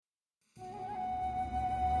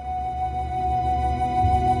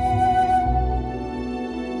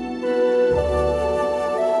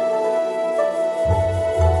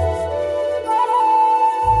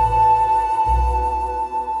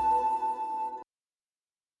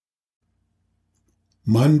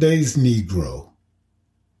Monday's Negro.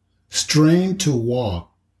 Strained to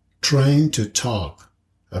walk, trained to talk,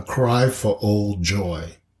 a cry for old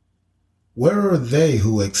joy. Where are they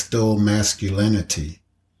who extol masculinity?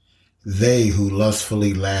 They who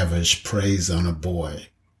lustfully lavish praise on a boy?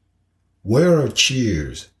 Where are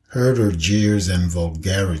cheers, herder jeers, and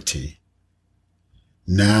vulgarity?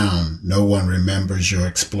 Now no one remembers your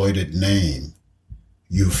exploited name.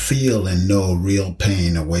 You feel and know real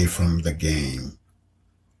pain away from the game.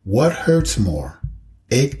 What hurts more,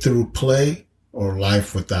 ache through play or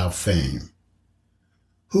life without fame?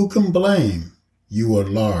 Who can blame? You are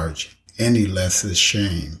large, any less is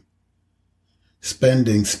shame.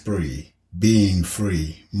 Spending spree, being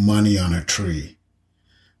free, money on a tree.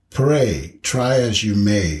 Pray, try as you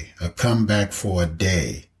may, a comeback for a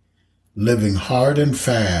day. Living hard and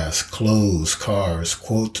fast, clothes, cars,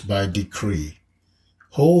 quote by decree.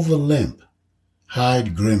 Hold the limp,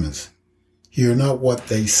 hide grimace, hear not what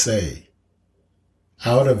they say.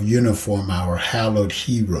 Out of uniform our hallowed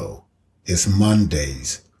hero is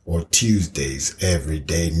Monday's or Tuesday's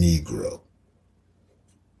everyday Negro.